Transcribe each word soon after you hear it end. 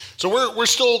So we're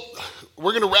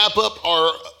going to wrap up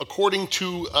our according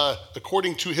to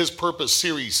his purpose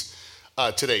series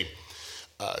today,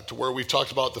 to where we've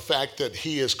talked about the fact that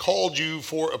he has called you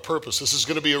for a purpose. This is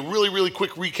going to be a really, really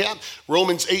quick recap.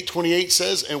 Romans 8:28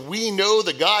 says, "And we know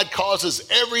that God causes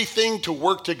everything to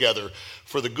work together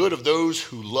for the good of those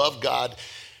who love God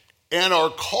and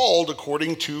are called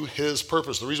according to his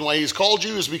purpose." The reason why he's called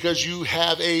you is because you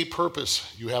have a purpose.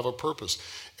 You have a purpose.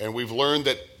 And we've learned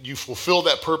that you fulfill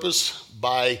that purpose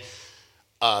by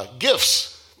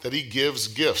gifts, that he gives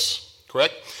gifts,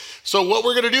 correct? So what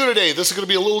we're going to do today, this is going to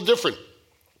be a little different.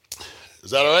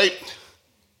 Is that all right? Yeah.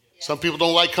 Some people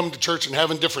don't like coming to church and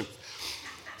having different.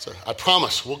 So I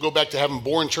promise we'll go back to having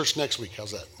boring church next week. How's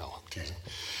that? No, I'm teasing.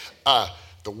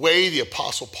 The way the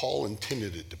Apostle Paul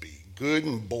intended it to be, good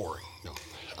and boring. No.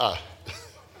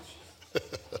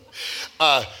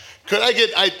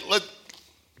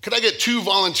 Could I get two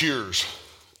volunteers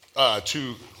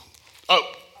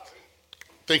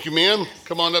thank you, ma'am.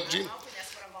 Come on up, Gene.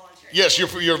 That's what I'm volunteering. Yes,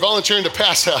 you're volunteering to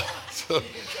pass out. So,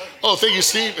 thank you,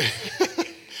 Steve.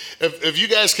 if you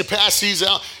guys could pass these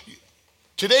out.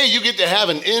 Today you get to have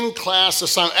an in-class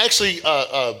assignment. Actually,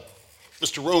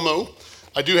 Mr. Romo,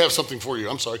 I do have something for you.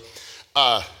 I'm sorry.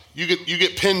 You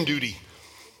get pen duty.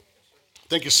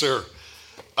 Thank you, sir.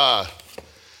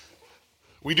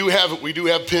 We do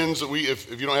have pens that if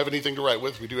you don't have anything to write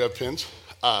with, we do have pens.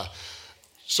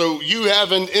 So you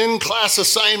have an in-class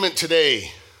assignment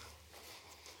today.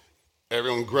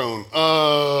 Everyone groan,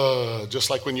 just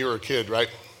like when you were a kid, right?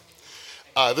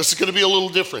 This is going to be a little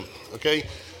different, okay?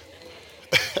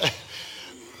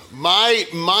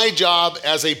 My job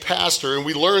as a pastor, and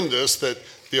we learned this, that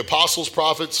the apostles,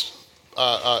 prophets,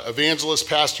 evangelists,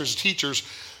 pastors, teachers,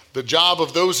 the job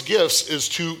of those gifts is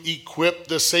to equip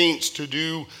the saints to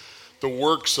do the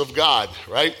works of God,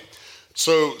 right?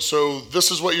 So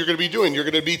this is what you're going to be doing. You're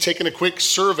going to be taking a quick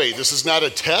survey. This is not a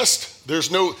test.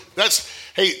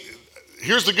 Hey,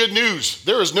 here's the good news.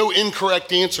 There is no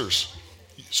incorrect answers.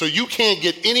 So you can't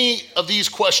get any of these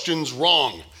questions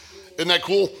wrong. Isn't that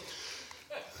cool?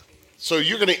 So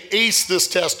you're going to ace this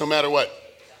test no matter what.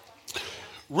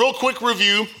 Real quick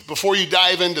review before you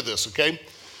dive into this, okay?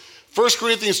 1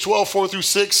 Corinthians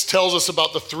 12:4-6 tells us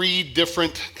about the three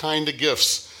different kind of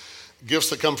gifts. Gifts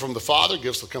that come from the Father,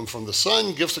 gifts that come from the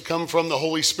Son, gifts that come from the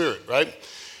Holy Spirit, right?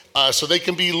 So they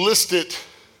can be listed.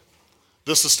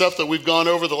 This is stuff that we've gone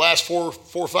over the last four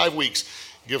or 5 weeks.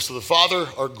 Gifts of the Father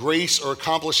are grace or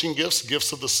accomplishing gifts.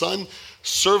 Gifts of the Son,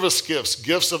 service gifts.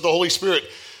 Gifts of the Holy Spirit,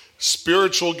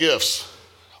 spiritual gifts.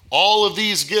 All of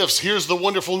these gifts, here's the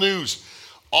wonderful news.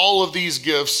 All of these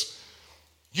gifts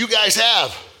you guys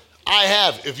have. I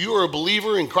have. If you are a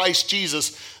believer in Christ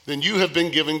Jesus, then you have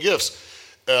been given gifts.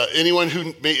 Anyone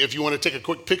if you want to take a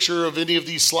quick picture of any of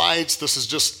these slides, this is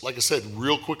just, like I said,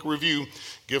 real quick review.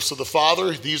 Gifts of the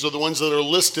Father, these are the ones that are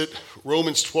listed,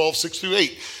 Romans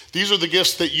 12:6-8. These are the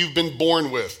gifts that you've been born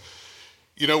with.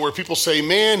 You know, where people say,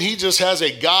 man, he just has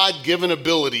a God-given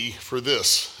ability for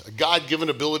this, a God-given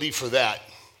ability for that.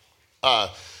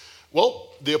 Well,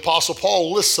 the Apostle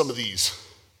Paul lists some of these.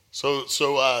 So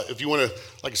if you want to,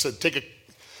 like I said, take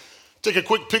a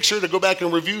quick picture to go back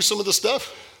and review some of the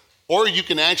stuff, or you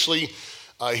can actually,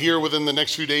 here within the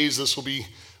next few days, this will be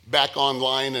back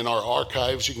online in our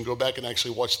archives. You can go back and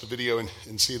actually watch the video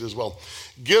and see it as well.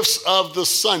 Gifts of the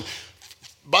Son.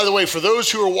 By the way, for those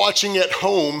who are watching at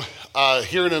home,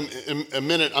 here in a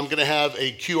minute, I'm going to have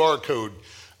a QR code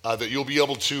that you'll be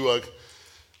able to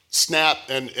snap,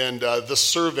 and this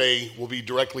survey will be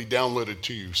directly downloaded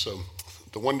to you. So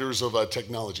the wonders of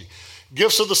technology.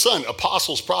 Gifts of the Son,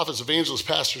 apostles, prophets, evangelists,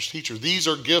 pastors, teachers. These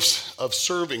are gifts of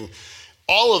serving.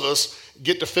 All of us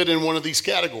get to fit in one of these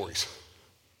categories,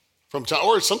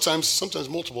 or sometimes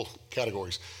multiple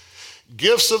categories.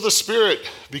 Gifts of the Spirit,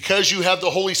 because you have the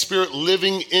Holy Spirit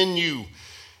living in you.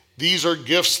 These are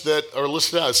gifts that are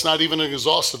listed out. It's not even an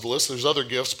exhaustive list. There's other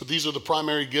gifts, but these are the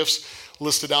primary gifts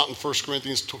listed out in 1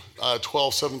 Corinthians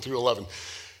 12:7-11.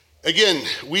 Again,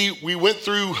 we went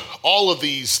through all of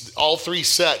these, all three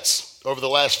sets over the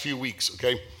last few weeks,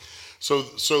 okay? So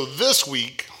this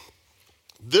week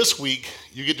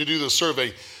you get to do the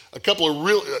survey.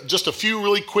 Just a few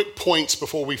really quick points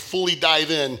before we fully dive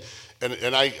in,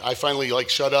 and I finally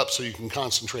shut up so you can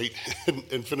concentrate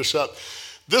and finish up.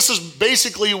 This is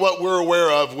basically what we're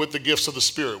aware of with the gifts of the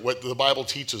Spirit, what the Bible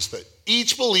teaches, that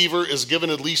each believer is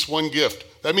given at least one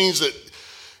gift. That means that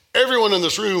everyone in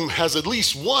this room has at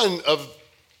least one of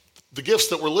the gifts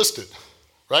that were listed,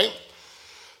 right?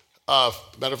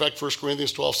 Matter of fact, 1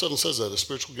 Corinthians 12:7 says that a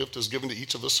spiritual gift is given to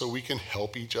each of us so we can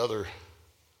help each other.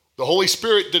 The Holy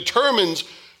Spirit determines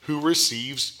who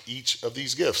receives each of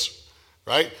these gifts,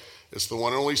 right? It's the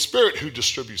one and only Spirit who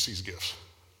distributes these gifts.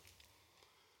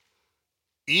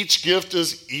 Each gift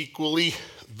is equally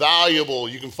valuable.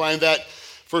 You can find that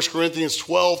 1 Corinthians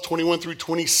 12, 21 through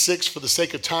 26. For the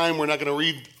sake of time, we're not going to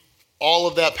read all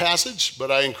of that passage,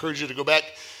 but I encourage you to go back,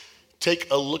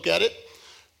 take a look at it.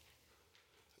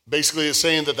 Basically, it's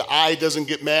saying that the eye doesn't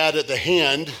get mad at the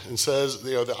hand and says,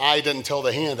 the eye doesn't tell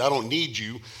the hand, I don't need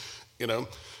you.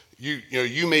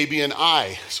 You may be an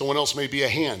eye, someone else may be a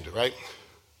hand, right?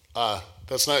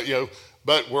 That's not,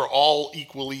 but we're all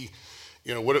equally,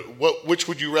 which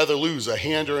would you rather lose, a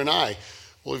hand or an eye?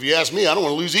 Well, if you ask me, I don't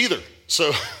want to lose either.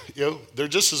 So, they're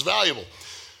just as valuable.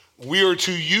 We are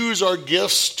to use our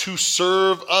gifts to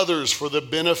serve others for the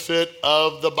benefit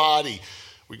of the body.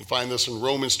 We can find this in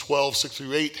Romans 12, 6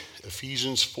 through 8,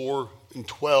 Ephesians 4 and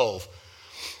 12.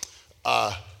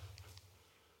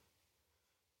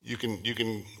 You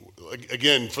can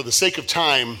again, for the sake of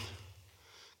time,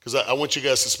 because I want you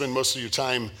guys to spend most of your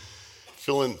time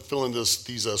filling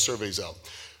these surveys out.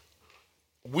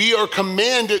 We are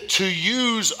commanded to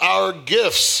use our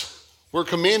gifts. We're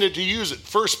commanded to use it.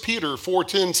 1 Peter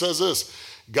 4:10 says this: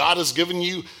 God has given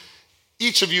you,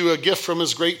 each of you, a gift from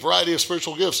his great variety of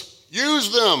spiritual gifts.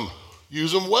 Use them.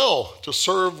 Use them well to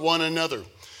serve one another.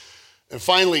 And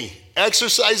finally,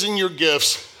 exercising your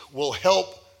gifts will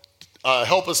help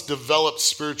us develop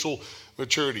spiritual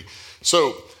maturity.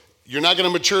 So you're not going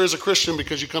to mature as a Christian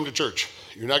because you come to church.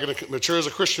 You're not going to mature as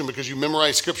a Christian because you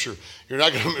memorize scripture. You're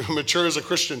not going to mature as a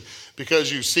Christian because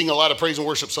you sing a lot of praise and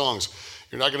worship songs.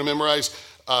 You're not going to memorize,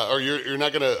 you're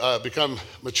not going to become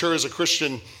mature as a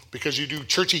Christian because you do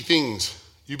churchy things.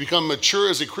 You become mature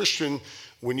as a Christian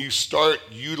when you start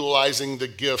utilizing the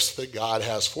gifts that God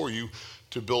has for you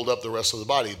to build up the rest of the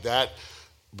body. That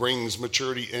brings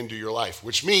maturity into your life,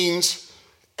 which means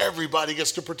everybody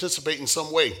gets to participate in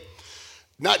some way.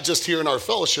 Not just here in our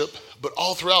fellowship, but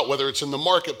all throughout, whether it's in the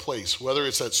marketplace, whether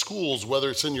it's at schools, whether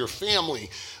it's in your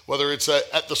family, whether it's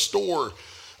at the store.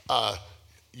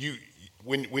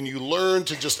 When you learn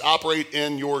to just operate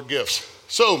in your gifts.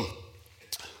 So,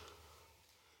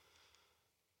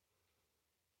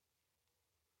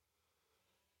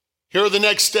 here are the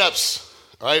next steps.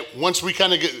 All right, once we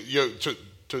kind of get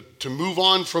to move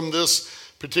on from this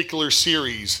particular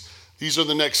series, these are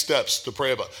the next steps to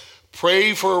pray about.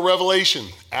 Pray for a revelation.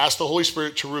 Ask the Holy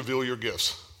Spirit to reveal your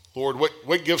gifts. Lord,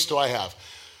 what gifts do I have?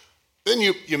 Then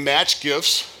you match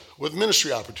gifts with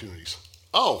ministry opportunities.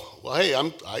 Oh, well, hey,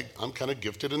 I'm kind of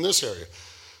gifted in this area.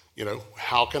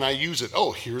 How can I use it?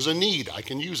 Oh, here's a need. I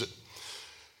can use it.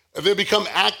 And then become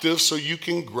active so you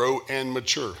can grow and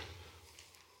mature.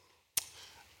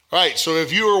 All right, so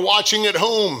if you are watching at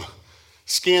home,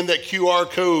 scan that QR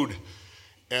code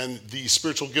and the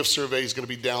spiritual gift survey is going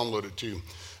to be downloaded too.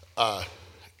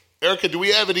 Erica, do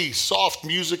we have any soft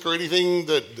music or anything?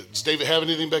 Does David have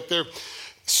anything back there?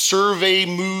 Survey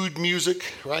mood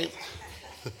music, right?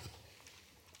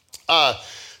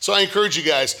 So I encourage you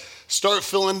guys, start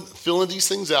filling these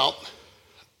things out.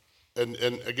 And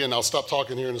again, I'll stop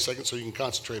talking here in a second so you can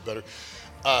concentrate better.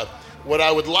 What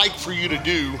I would like for you to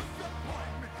do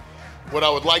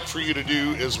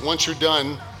is once you're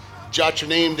done, jot your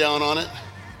name down on it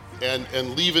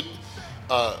and leave it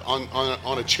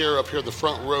on a chair up here in the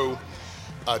front row.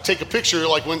 Take a picture,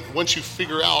 like once you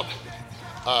figure out,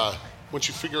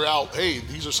 hey,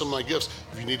 these are some of my gifts.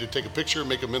 If you need to take a picture,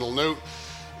 make a mental note.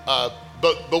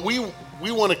 But we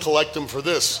want to collect them for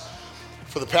this.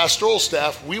 For the pastoral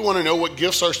staff, we want to know what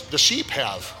gifts the sheep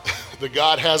have that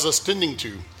God has us tending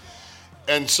to.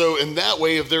 And so in that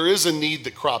way, if there is a need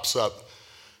that crops up,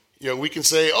 we can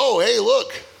say, oh, hey,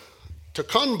 look,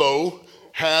 Takunbo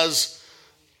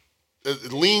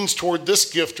leans toward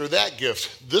this gift or that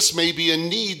gift. This may be a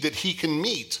need that he can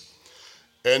meet,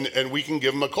 and we can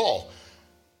give him a call.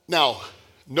 Now,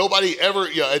 nobody ever,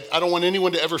 I don't want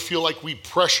anyone to ever feel like we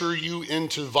pressure you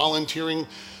into volunteering.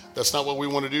 That's not what we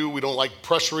want to do. We don't like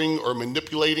pressuring or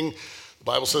manipulating. The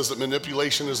Bible says that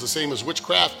manipulation is the same as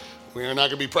witchcraft. We are not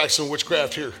going to be practicing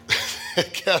witchcraft here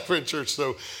at Catherine Church.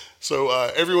 So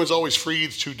everyone's always free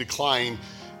to decline,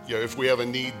 if we have a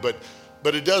need. But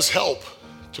it does help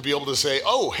to be able to say,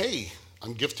 oh, hey,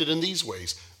 I'm gifted in these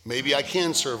ways. Maybe I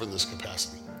can serve in this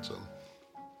capacity. So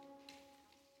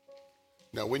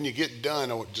now when you get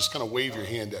done, just kind of wave your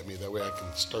hand at me. That way I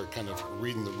can start kind of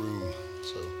reading the room.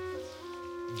 So,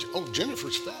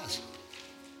 Jennifer's fast.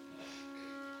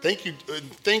 Thank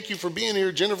you for being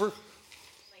here, Jennifer.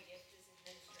 My gift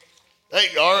is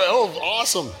administration. Hey, all right. Oh,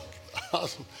 awesome.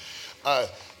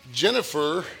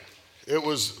 Jennifer, it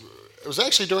was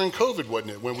actually during COVID,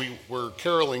 wasn't it, when we were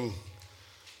caroling,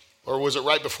 or was it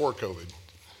right before COVID?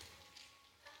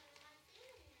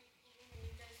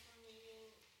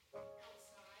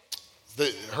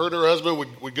 Her and her husband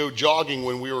would go jogging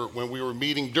when we were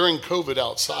meeting during COVID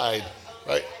outside,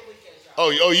 right? Oh,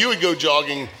 you would go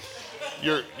jogging.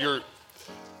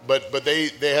 But they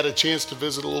had a chance to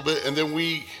visit a little bit, and then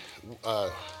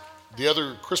the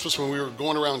other Christmas when we were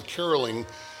going around caroling,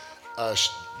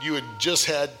 you had just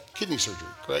had kidney surgery,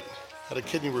 correct? Had a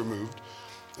kidney removed,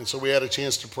 and so we had a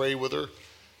chance to pray with her,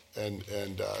 and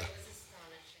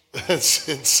and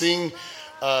sing.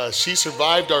 She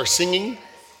survived our singing.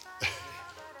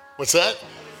 What's that?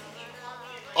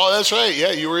 Oh, that's right.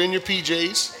 Yeah, you were in your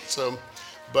PJs. So,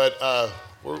 but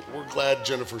we're glad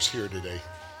Jennifer's here today.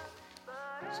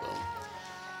 So.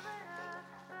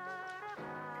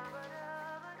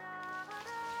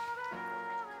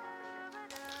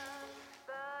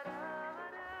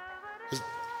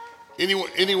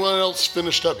 Anyone else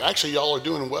finished up? Actually, y'all are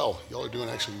doing well. Y'all are doing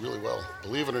actually really well.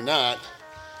 Believe it or not,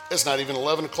 it's not even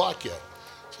 11 o'clock yet.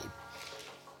 So,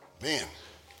 man,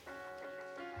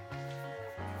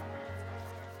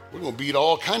 we're going to beat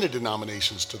all kind of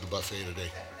denominations to the buffet today.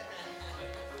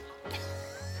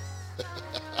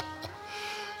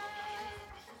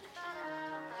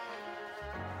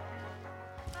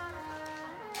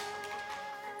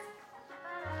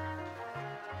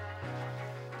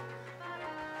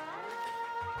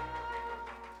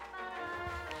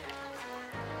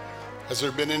 Has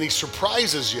there been any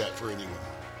surprises yet for anyone?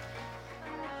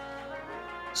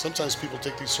 Sometimes people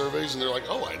take these surveys and they're like,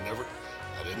 oh, I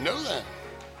didn't know that.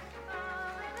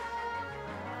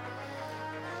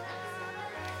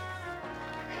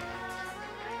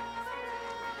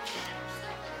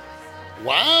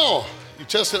 Wow, you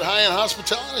tested high in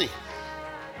hospitality.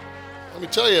 Let me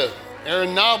tell you,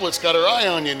 Erin Noblet's got her eye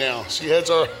on you now. She heads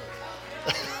our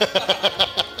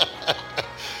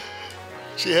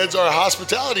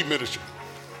hospitality ministry.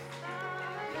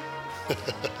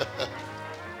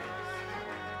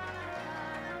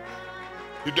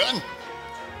 You done?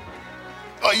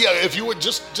 Oh yeah, if you would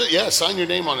just sign your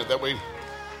name on it. That way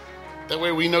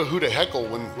we know who to heckle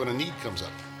when a need comes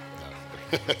up.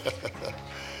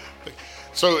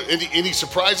 So any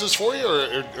surprises for you,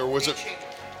 or was it?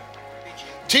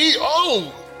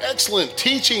 Oh, excellent.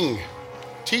 Teaching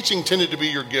tended to be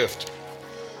your gift.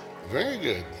 Very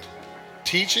good.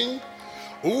 Teaching.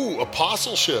 Ooh,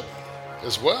 apostleship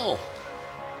as well.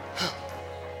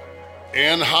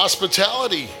 And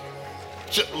hospitality.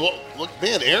 Look,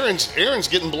 man, Aaron's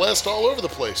getting blessed all over the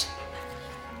place.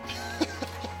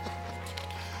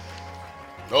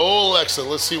 Oh, Alexa,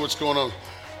 let's see what's going on.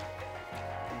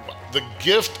 The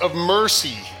gift of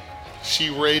mercy, she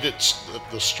rated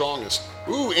the strongest.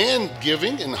 Ooh, and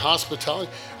giving and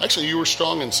hospitality. Actually, you were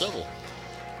strong in several.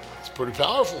 It's pretty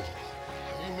powerful.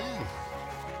 Amen.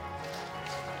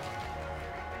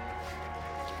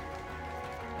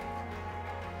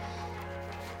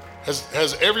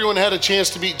 Has everyone had a chance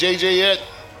to meet JJ yet?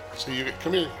 So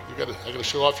come here. I gotta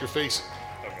show off your face.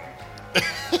 Okay.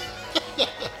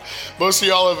 Most of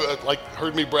y'all have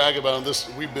heard me brag about this.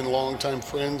 We've been longtime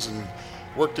friends and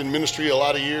worked in ministry a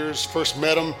lot of years. First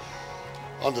met him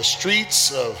on the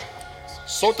streets of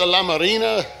Sota La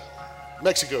Marina,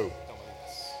 Mexico.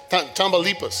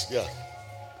 Tamaulipas, yeah.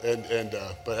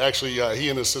 But actually, he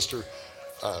and his sister,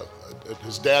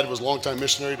 his dad was a longtime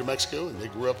missionary to Mexico, and they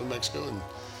grew up in Mexico and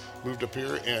moved up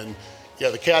here. And yeah,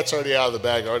 the cat's already out of the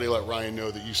bag. I already let Ryan know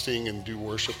that you sing and do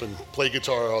worship and play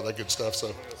guitar, all that good stuff.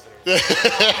 So.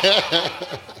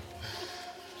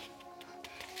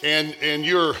 And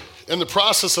you're in the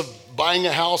process of buying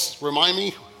a house, remind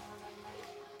me,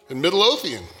 in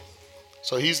Midlothian.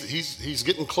 So he's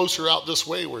getting closer out this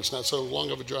way where it's not so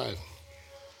long of a drive.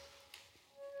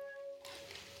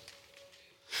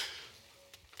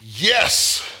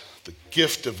 Yes, the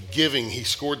gift of giving. He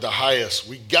scored the highest.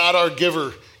 We got our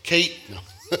giver, Kate. No.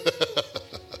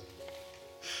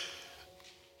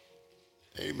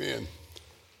 Amen.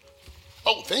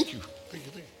 Oh, thank you. Thank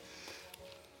you.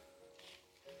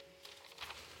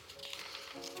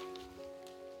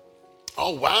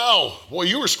 Oh, wow. Boy,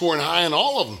 you were scoring high on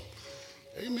all of them.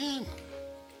 Amen.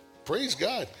 Praise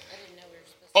God. I didn't know we were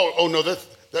supposed to. Oh no,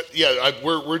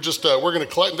 we're just we're going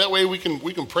to collect. That way we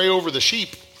can pray over the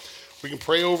sheep. We can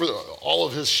pray over all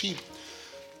of his sheep.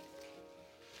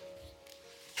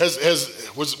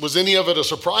 Was any of it a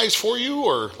surprise for you,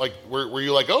 or were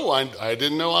you like, oh, I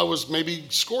didn't know I was maybe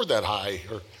scored that high,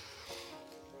 or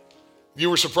you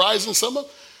were surprised in some of?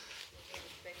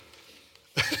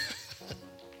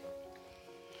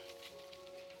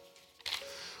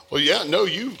 Well, yeah, no,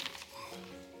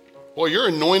 you're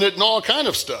anointed in all kind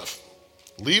of stuff.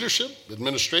 Leadership,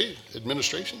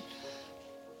 administration,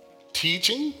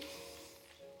 teaching.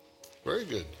 Very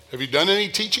good. Have you done any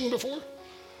teaching before?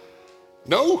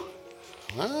 No?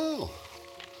 Oh,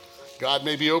 God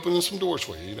may be opening some doors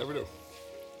for you. You never know.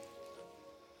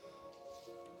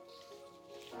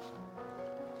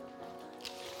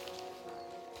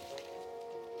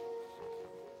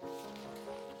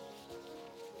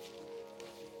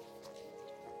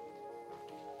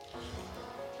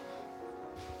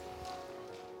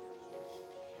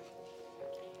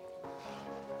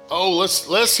 Oh,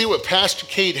 let's see what Pastor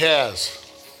Kate has.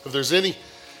 If there's any.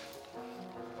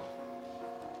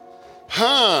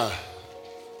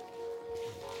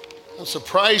 I'm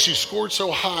surprised you scored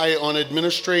so high on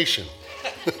administration.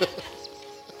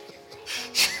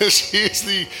 She's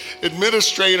the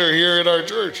administrator here at our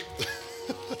church.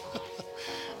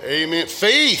 Amen.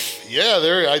 Faith. Yeah,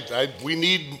 we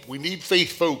need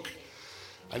faith folk.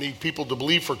 I need people to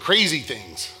believe for crazy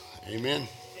things. Amen.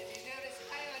 Did you notice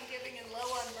high on giving and low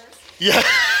on mercy? Yeah.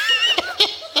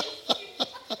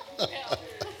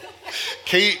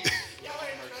 Kate. Y'all are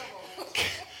in trouble.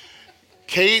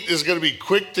 Kate is going to be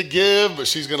quick to give, but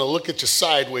she's going to look at you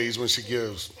sideways when she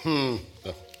gives.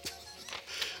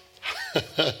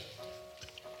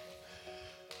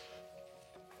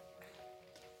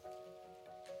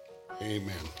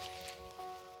 Amen.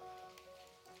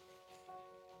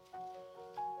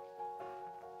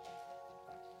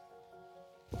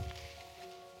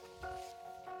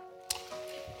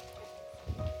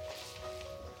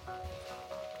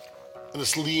 And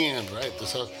it's Leanne, right?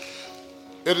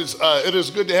 It is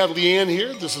good to have Leanne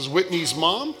here. This is Whitney's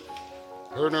mom.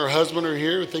 Her and her husband are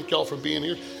here. Thank y'all for being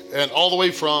here. And all the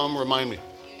way from, remind me.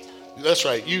 That's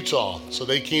right, Utah. So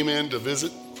they came in to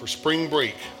visit for spring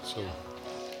break. So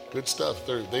good stuff.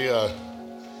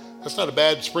 That's not a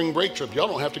bad spring break trip. Y'all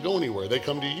don't have to go anywhere. They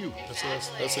come to you.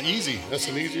 That's an easier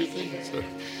thing. So,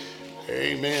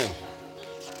 amen.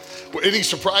 Well, any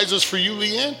surprises for you,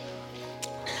 Leanne?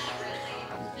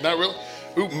 Not really?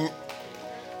 Ooh,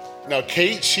 now,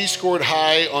 Kate, she scored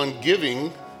high on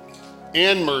giving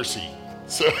and mercy.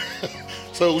 So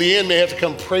Leanne may have to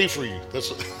come pray for you. That's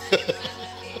what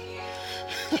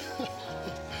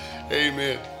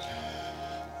Amen.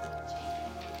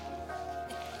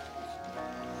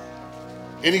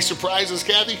 Any surprises,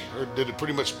 Kathy? Or did it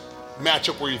pretty much match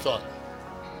up where you thought?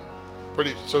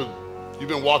 So you've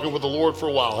been walking with the Lord for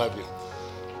a while, haven't you?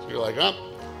 So you're like, I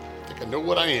think I know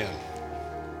what I am.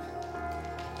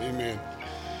 Amen.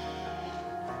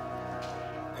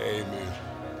 Amen.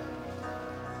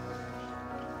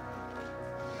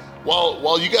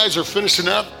 While you guys are finishing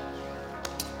up,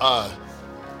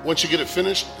 once you get it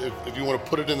finished, if you want to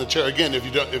put it in the chair again, if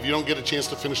you don't get a chance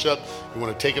to finish up, you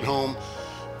want to take it home,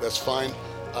 that's fine.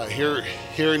 Here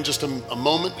in just a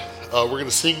moment, we're going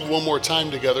to sing one more time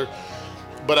together.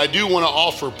 But I do want to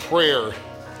offer prayer.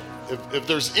 If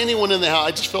there's anyone in the house,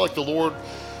 I just feel like the Lord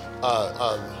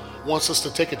wants us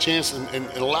to take a chance and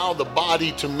allow the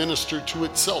body to minister to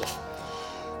itself.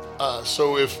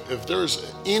 So if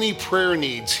there's any prayer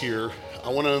needs here, I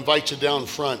want to invite you down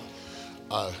front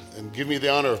and give me the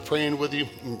honor of praying with you.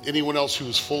 And anyone else who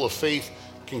is full of faith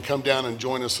can come down and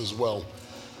join us as well.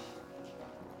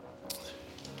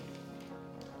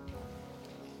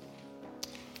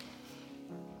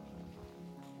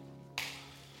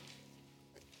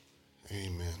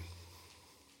 Amen.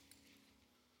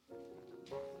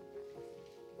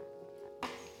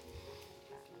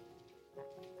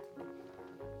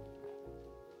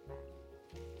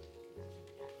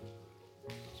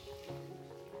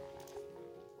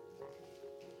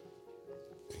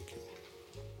 Thank you.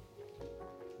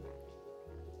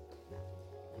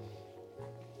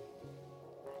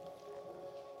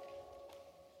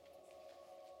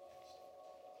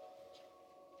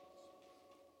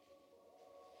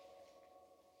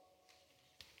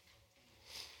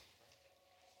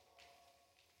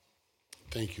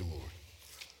 Thank you, Lord.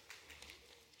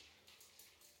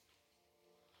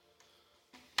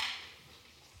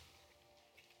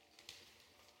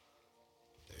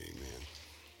 Amen.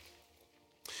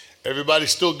 Everybody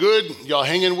still good? Y'all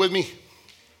hanging with me?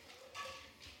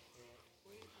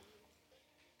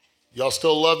 Y'all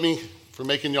still love me for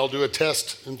making y'all do a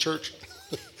test in church?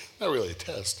 Not really a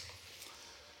test,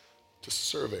 just a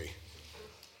survey.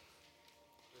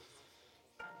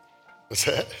 What's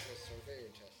that?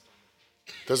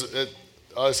 Does it?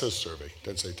 Oh, it says survey.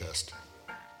 Doesn't say test.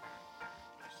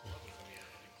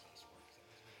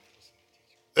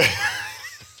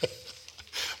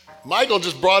 Michael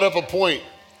just brought up a point.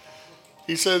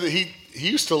 He said that he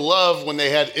used to love when they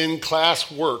had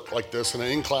in-class work like this and an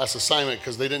in-class assignment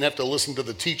because they didn't have to listen to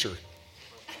the teacher.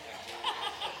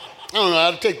 I don't know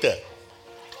how to take that.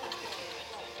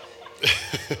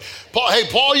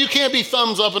 Paul, you can't be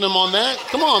thumbs upping him on that.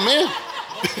 Come on, man.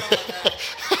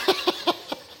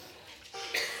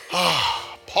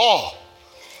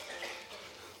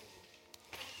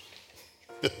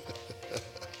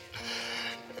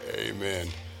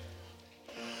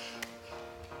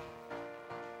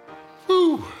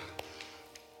 Whew.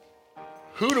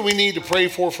 Who do we need to pray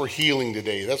for healing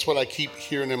today? That's what I keep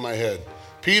hearing in my head.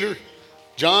 Peter,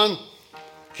 John,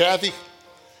 Kathy,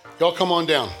 y'all come on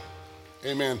down.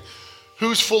 Amen.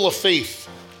 Who's full of faith?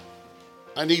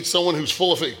 I need someone who's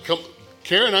full of faith. Come,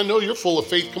 Karen, I know you're full of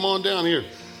faith. Come on down here.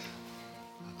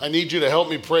 I need you to help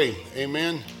me pray.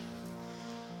 Amen.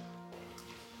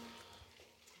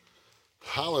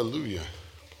 Hallelujah.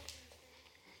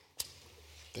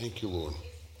 Thank you, Lord.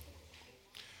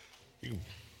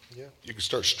 You can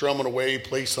start strumming away,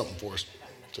 play something for us.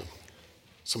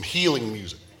 Some healing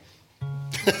music.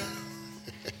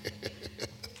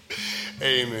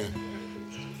 Amen.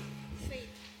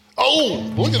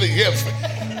 Oh, look at it.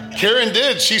 Yeah, Karen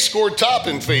did. She scored top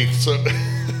in faith. So,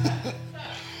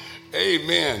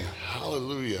 amen.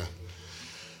 Hallelujah.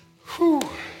 Whew.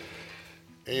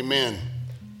 Amen.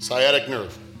 Sciatic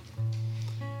nerve.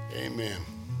 Amen.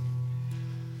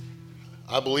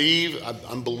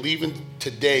 I'm believing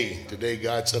today. Today,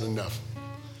 God said enough.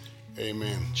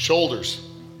 Amen. Shoulders.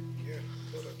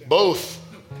 Both.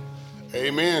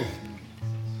 Amen.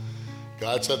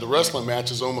 God said the wrestling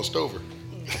match is almost over.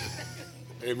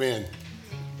 Amen.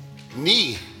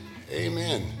 Knee.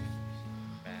 Amen.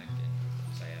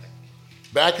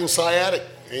 Back and sciatic.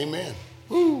 Amen.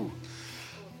 Woo.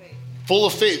 Full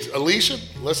of faith. Alicia,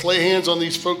 let's lay hands on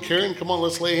these folks. Karen, come on,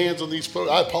 let's lay hands on these folks.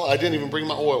 I didn't even bring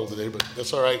my oil today, but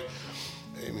that's all right.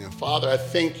 Amen. Father, I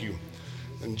thank you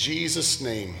in Jesus'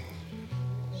 name.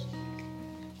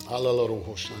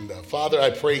 Father,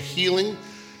 I pray healing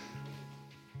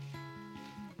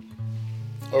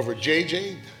over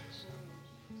JJ,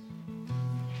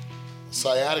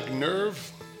 sciatic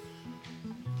nerve,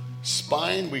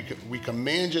 spine. We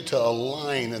command you to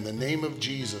align in the name of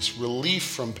Jesus. Relief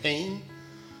from pain.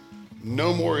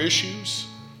 No more issues.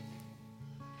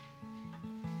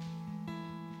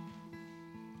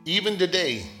 Even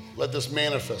today, let this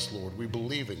manifest, Lord. We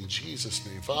believe it in Jesus'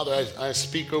 name. Father, I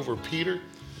speak over Peter,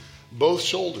 both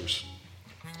shoulders,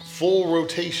 full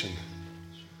rotation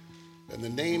in the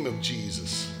name of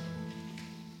Jesus.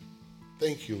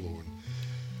 Thank you, Lord.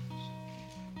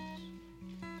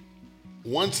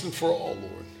 Once and for all,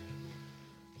 Lord,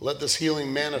 let this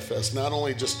healing manifest, not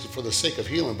only just for the sake of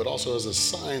healing, but also as a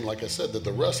sign, like I said, that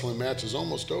the wrestling match is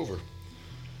almost over.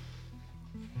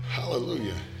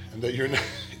 Hallelujah. And that you're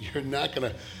not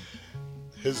going to,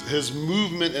 his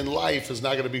movement in life is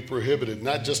not going to be prohibited,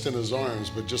 not just in his arms,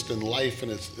 but just in life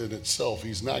in itself.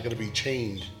 He's not going to be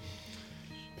chained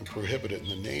and prohibited in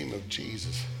the name of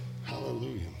Jesus.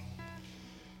 Hallelujah.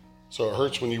 So it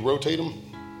hurts when you rotate him?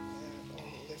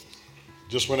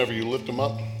 Just whenever you lift them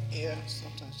up? Yeah,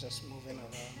 sometimes just moving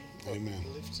around. Amen.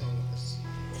 Lifting is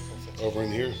over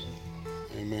in here?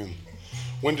 Amen.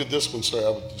 When did this one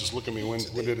start? Just look at me. When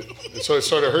did it? So it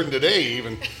started hurting today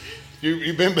even.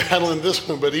 You've been battling this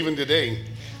one, but even today.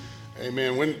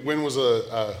 Amen. When was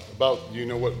about,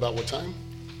 about what time?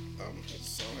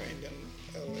 It's somewhere in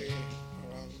LA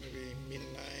around maybe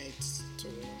midnight to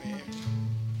 1 a.m.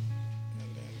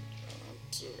 And then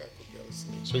around 2 I could barely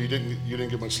sleep. So you didn't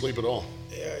get much sleep at all?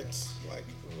 Yeah, it's like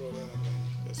rolling and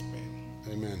then just pain.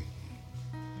 Amen.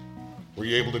 Were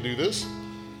you able to do this?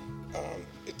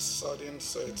 It's sudden,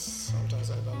 so it's sometimes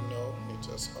I don't know. It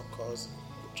just occurs.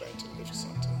 I'm trying to lift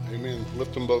something. Amen.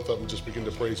 Lift them both up and just begin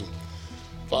to praise him.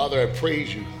 Father, I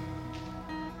praise you.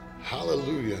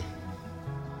 Hallelujah.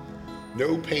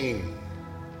 No pain.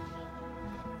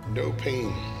 No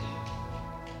pain.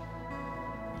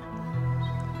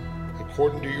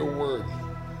 According to your word,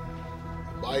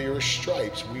 by your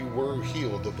stripes we were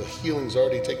healed. That the healing's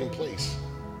already taken place.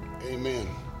 Amen.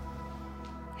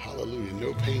 Hallelujah.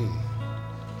 No pain.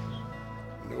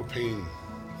 No pain.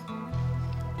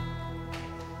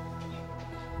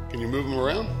 Can you move them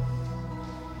around?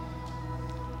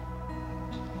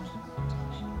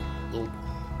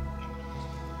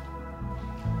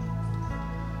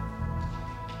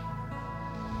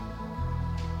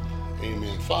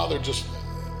 Amen. Father, just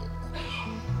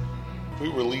we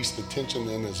release the tension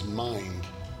in his mind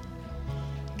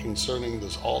concerning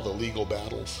all the legal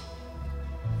battles.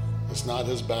 It's not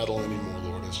his battle anymore,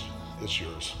 Lord. It's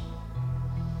yours.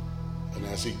 And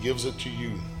as he gives it to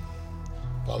you,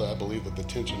 Father, I believe that the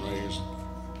tension right here is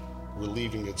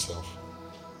relieving itself.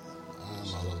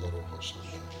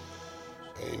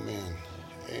 Amen.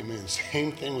 Amen.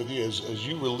 Same thing with you. As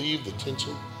you relieve the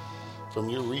tension from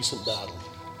your recent battle.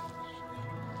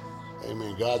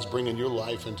 Amen. God's bringing your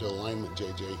life into alignment,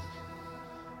 JJ.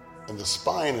 And the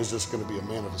spine is just going to be a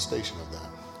manifestation of that.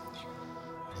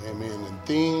 Amen. And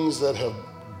things that have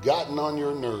gotten on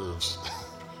your nerves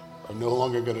are no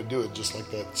longer going to do it, just like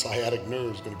that sciatic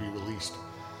nerve is going to be released.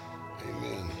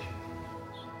 Amen.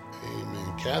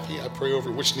 Kathy, I pray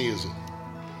over, which knee is it?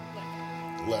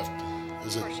 Left. Left.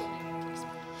 Is it? Partial knee. Is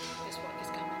what is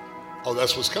coming. Oh,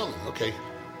 that's what's coming. Okay.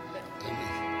 But Amen.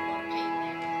 a lot of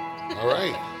pain there. All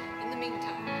right. In the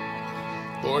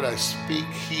meantime. Lord, I speak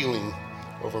healing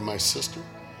over my sister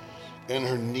and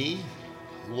her knee.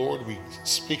 Lord, we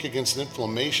speak against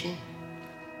inflammation,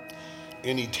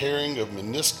 any tearing of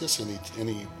meniscus,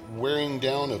 any wearing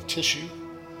down of tissue.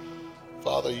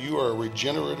 Father, you are a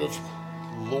regenerative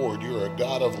Lord. You are a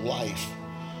God of life.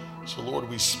 So, Lord,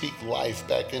 we speak life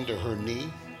back into her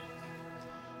knee,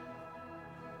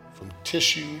 from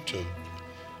tissue to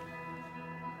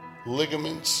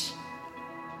ligaments.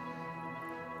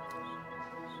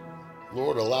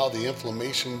 Lord, allow the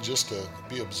inflammation just to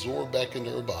be absorbed back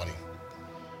into her body.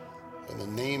 In the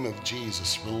name of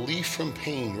Jesus, relief from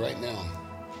pain right now.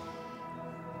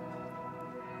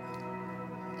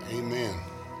 Amen.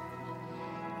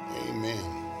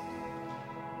 Amen.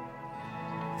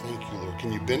 Thank you, Lord.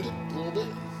 Can you bend it a little bit?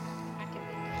 I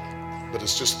can be. But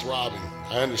it's just throbbing.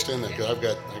 I understand that because I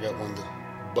got one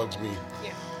that bugs me,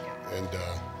 Yeah. and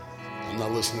I'm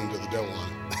not listening to the devil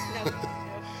on it. No.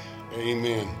 No.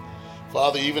 Amen.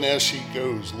 Father, even as she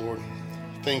goes, Lord,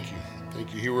 thank you.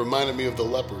 Thank you. He reminded me of the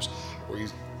lepers where he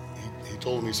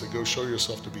told me, he said, go show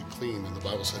yourself to be clean. And the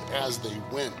Bible said, as they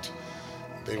went,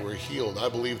 they were healed. I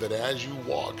believe that as you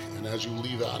walk and as you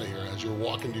leave out of here, as you're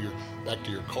walking back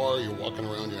to your car, you're walking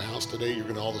around your house today, you're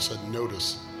going to all of a sudden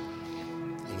notice,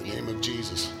 in the name of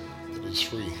Jesus, that it's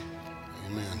free.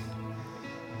 Amen.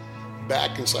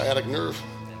 Back and sciatic nerve.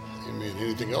 Amen.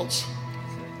 Anything else?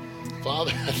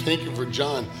 Father, I thank you for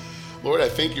John. Lord, I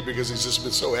thank you because he's just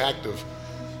been so active,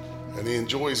 and he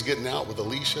enjoys getting out with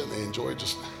Alicia, and they enjoy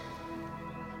just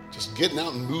getting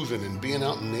out and moving and being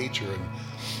out in nature.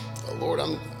 And Lord,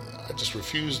 I just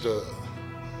refuse to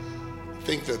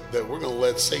think that we're going to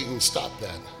let Satan stop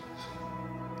that.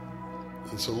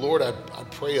 And so, Lord, I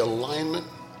pray alignment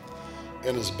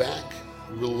in his back,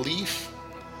 relief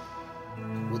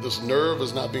where this nerve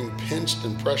is not being pinched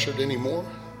and pressured anymore.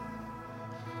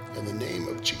 In the name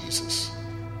of Jesus.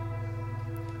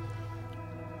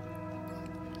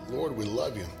 Lord, we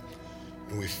love you,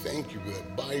 and we thank you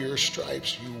that by your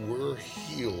stripes you were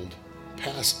healed,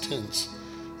 past tense.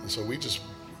 And so we just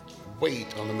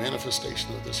wait on the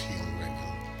manifestation of this healing right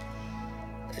now.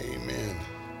 Amen.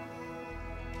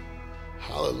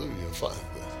 Hallelujah.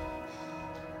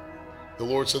 The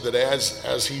Lord said that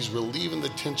as he's relieving the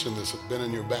tension that's been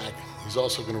in your back, he's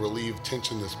also going to relieve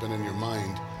tension that's been in your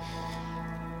mind.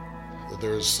 That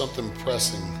there is something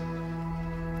pressing,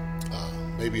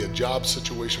 maybe a job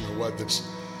situation or what, that's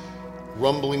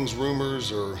rumblings,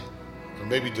 rumors, or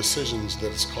maybe decisions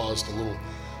that has caused a little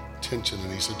tension.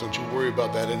 And he said, don't you worry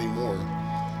about that anymore.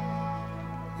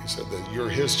 He said that you're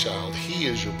his child. He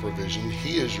is your provision.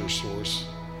 He is your source.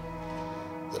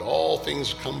 That all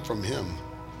things come from him.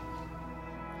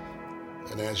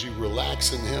 And as you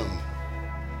relax in him,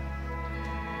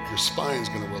 your spine's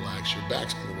going to relax. Your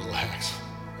back's going to relax.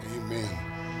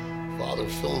 Amen. Father,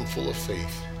 fill him full of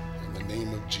faith in the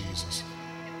name of Jesus.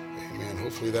 Amen.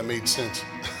 Hopefully that made sense.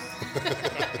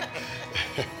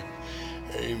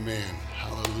 Amen.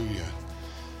 Hallelujah.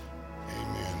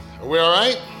 Amen. Are we all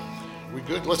right? We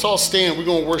good? Let's all stand. We're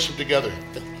going to worship together.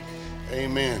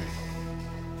 Amen.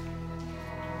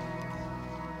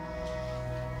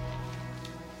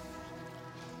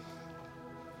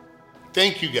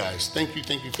 Thank you, guys. Thank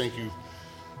you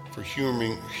for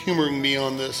humoring me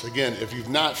on this. Again, if you've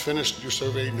not finished your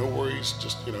survey, no worries.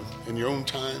 Just, in your own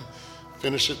time,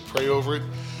 finish it, pray over it.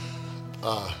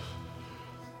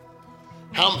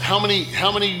 How many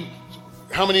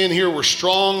in here were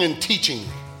strong in teaching?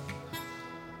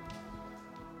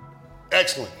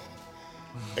 Excellent.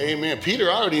 Amen. Peter,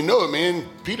 I already know it, man.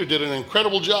 Peter did an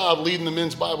incredible job leading the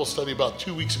men's Bible study about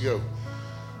 2 weeks ago.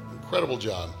 Incredible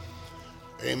job.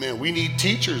 Amen. We need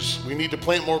teachers. We need to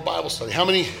plant more Bible study. How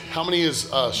many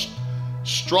is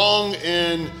strong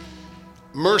in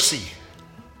mercy?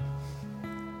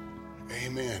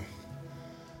 Amen.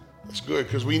 That's good,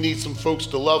 because we need some folks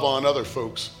to love on other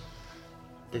folks,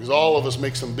 because all of us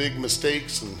make some big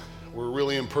mistakes and we're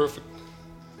really imperfect.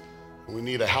 We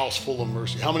need a house full of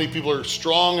mercy. How many people are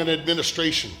strong in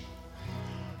administration?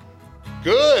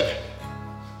 Good,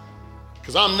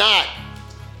 because I'm not.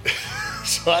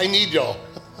 So I need y'all.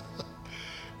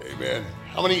 Amen.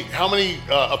 How many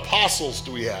apostles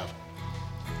do we have?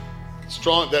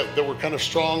 Strong, that were kind of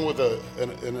strong with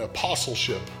an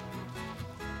apostleship.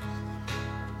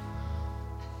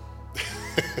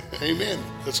 Amen.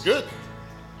 That's good.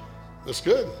 That's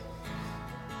good.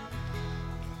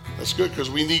 That's good, because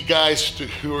we need guys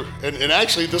who are, and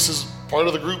actually this is part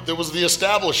of the group that was the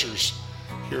establishers.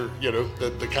 here,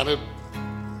 that kind of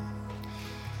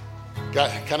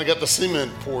got the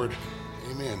cement poured.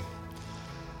 Amen.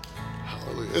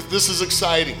 Hallelujah. This is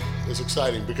exciting. It's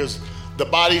exciting because the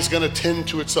body's going to tend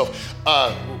to itself.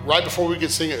 Right before we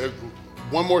get singing,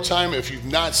 one more time, if you've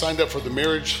not signed up for the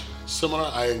marriage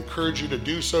seminar, I encourage you to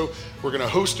do so. We're going to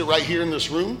host it right here in this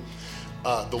room.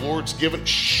 The Lord's given.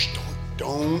 Shh,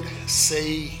 don't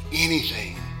say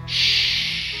anything.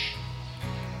 Shh.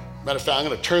 Matter of fact, I'm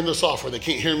going to turn this off where they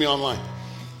can't hear me online.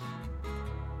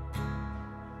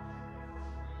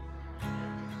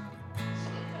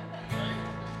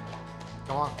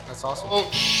 Come on, that's awesome. Oh,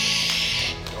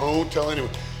 shh. Don't tell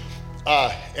anyone.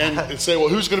 And say, well,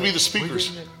 who's going to be the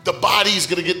speakers? The body's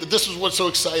going to get. This is what's so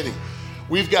exciting.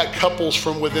 We've got couples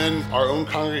from within our own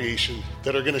congregation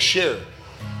that are going to share,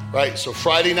 right? So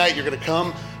Friday night, you're going to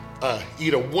come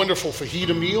eat a wonderful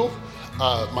fajita meal.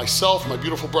 Myself, my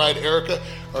beautiful bride, Erica,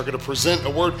 are going to present a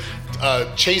word.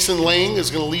 Chasen Lang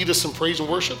is going to lead us in praise and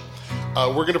worship.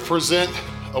 We're going to present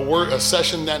a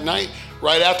session that night.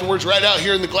 Right afterwards, right out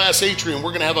here in the glass atrium, we're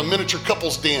going to have a miniature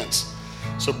couples dance.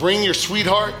 So bring your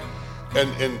sweetheart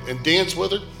and dance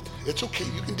with her. It's okay.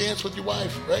 You can dance with your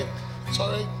wife, right? It's all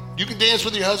right. You can dance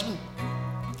with your husband.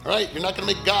 All right? You're not going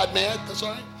to make God mad. That's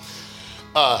all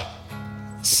right.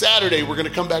 Saturday, we're going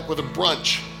to come back with a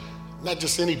brunch. Not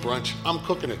just any brunch. I'm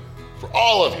cooking it for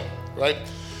all of you, right?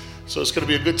 So it's going to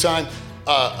be a good time.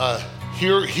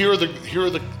 Here are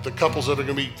the couples that are going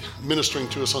to be ministering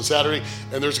to us on Saturday,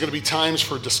 and there's going to be times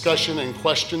for discussion and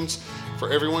questions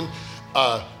for everyone.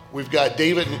 We've got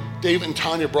David and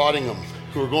Tanya Broadingham,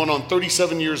 who are going on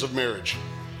 37 years of marriage.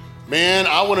 Man,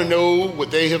 I want to know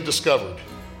what they have discovered.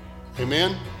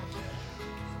 Amen?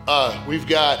 We've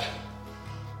got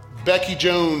Becky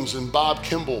Jones and Bob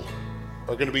Kimball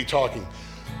are going to be talking.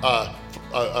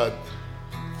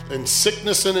 In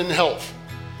sickness and in health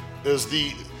is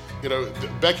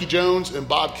Becky Jones and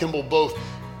Bob Kimball both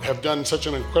have done such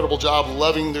an incredible job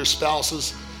loving their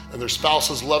spouses, and their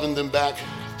spouses loving them back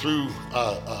through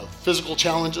physical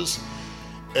challenges.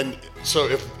 And so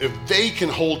if they can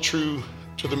hold true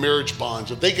to the marriage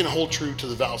bonds, if they can hold true to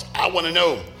the vows, I want to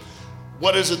know,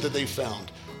 what is it that they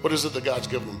found? What is it that God's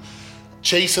given them?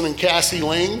 Chasen and Cassie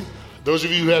Lang, those of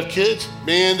you who have kids,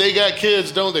 man, they got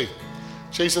kids, don't they?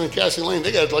 Chasen and Cassie Lang,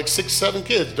 they got like 6, 7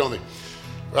 kids, don't they?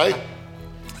 Right?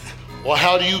 Well,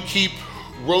 how do you keep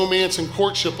romance and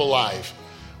courtship alive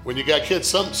when you got kids?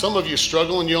 Some of you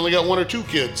struggle and you only got 1 or 2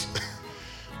 kids.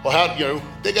 Well,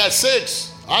 they got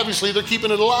 6. Obviously, they're keeping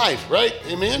it alive, right?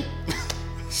 Amen.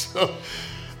 So,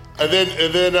 and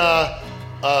then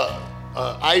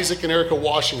Isaac and Erica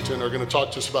Washington are going to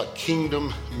talk to us about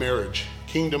kingdom marriage,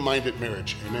 kingdom-minded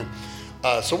marriage. Amen.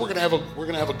 So we're gonna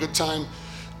have a good time.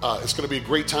 It's going to be a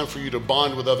great time for you to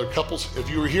bond with other couples. If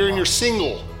you are here and you're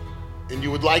single and you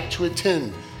would like to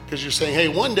attend because you're saying, hey,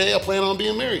 one day I plan on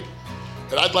being married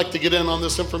and I'd like to get in on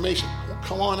this information, well,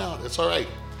 come on out. It's all right.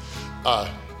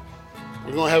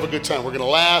 We're going to have a good time. We're going to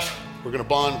laugh. We're going to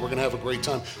bond. We're going to have a great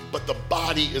time. But the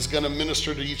body is going to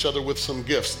minister to each other with some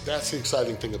gifts. That's the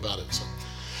exciting thing about it. So,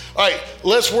 all right,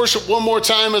 let's worship one more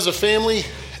time as a family.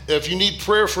 If you need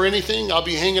prayer for anything, I'll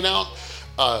be hanging out.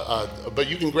 But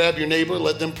you can grab your neighbor,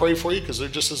 let them pray for you because they're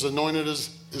just as anointed as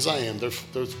I am. They're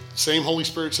the same Holy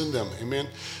Spirit's in them. Amen.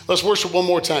 Let's worship one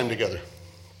more time together.